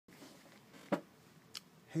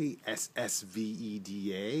Hey,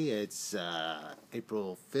 SSSVEDA, it's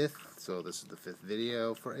April 5th, so this is the 5th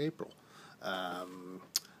video for April.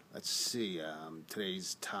 Let's see,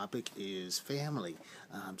 today's topic is family.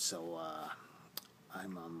 I'm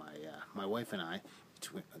on my wife and I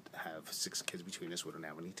have 6 kids between us. We're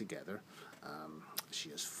now only together.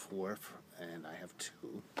 She has 4 and I have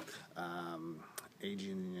 2.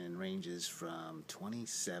 Aging and ranges from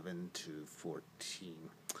 27 to 14.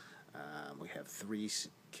 We have 3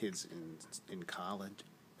 kids in college,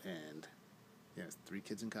 and yes, 3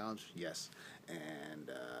 kids in college, yes, and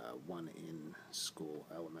 1 in school,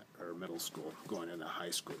 middle school, going into high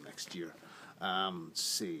school next year. Let's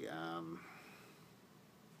see.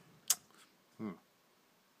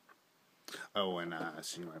 Oh, and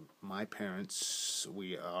see, my parents.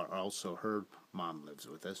 We are also. Her mom lives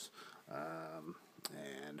with us,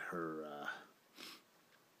 and her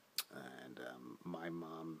my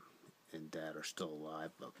mom and dad are still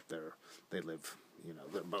alive, but they live,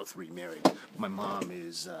 they're both remarried. My mom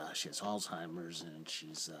is, she has Alzheimer's, and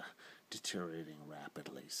she's deteriorating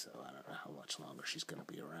rapidly, so I don't know how much longer she's going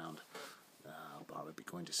to be around. I'll probably be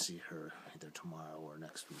going to see her either tomorrow or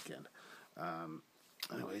next weekend.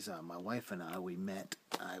 Anyways, my wife and we met.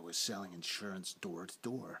 I was selling insurance door to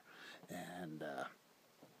door, and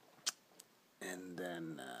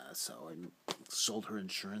then so I sold her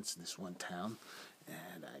insurance in this one town,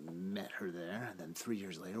 and I met her there. And then 3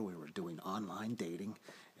 years later, we were doing online dating,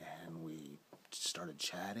 and we started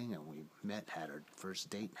chatting, and we met, had our first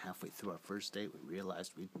date. And halfway through our first date, we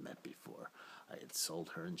realized we'd met before. I had sold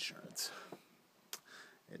her insurance.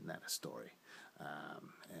 Isn't that a story?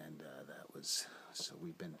 That was, so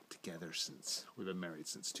we've been married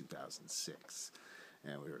since 2006,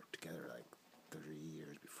 and we were together like 30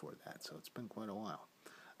 years before that, so it's been quite a while.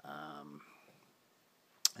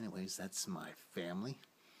 Anyways, that's my family,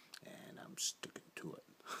 and I'm sticking to it.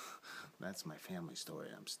 That's my family story,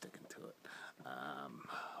 I'm sticking to it.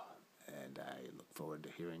 And I look forward to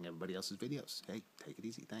hearing everybody else's videos. Hey, take it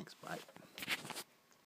easy. Thanks. Bye.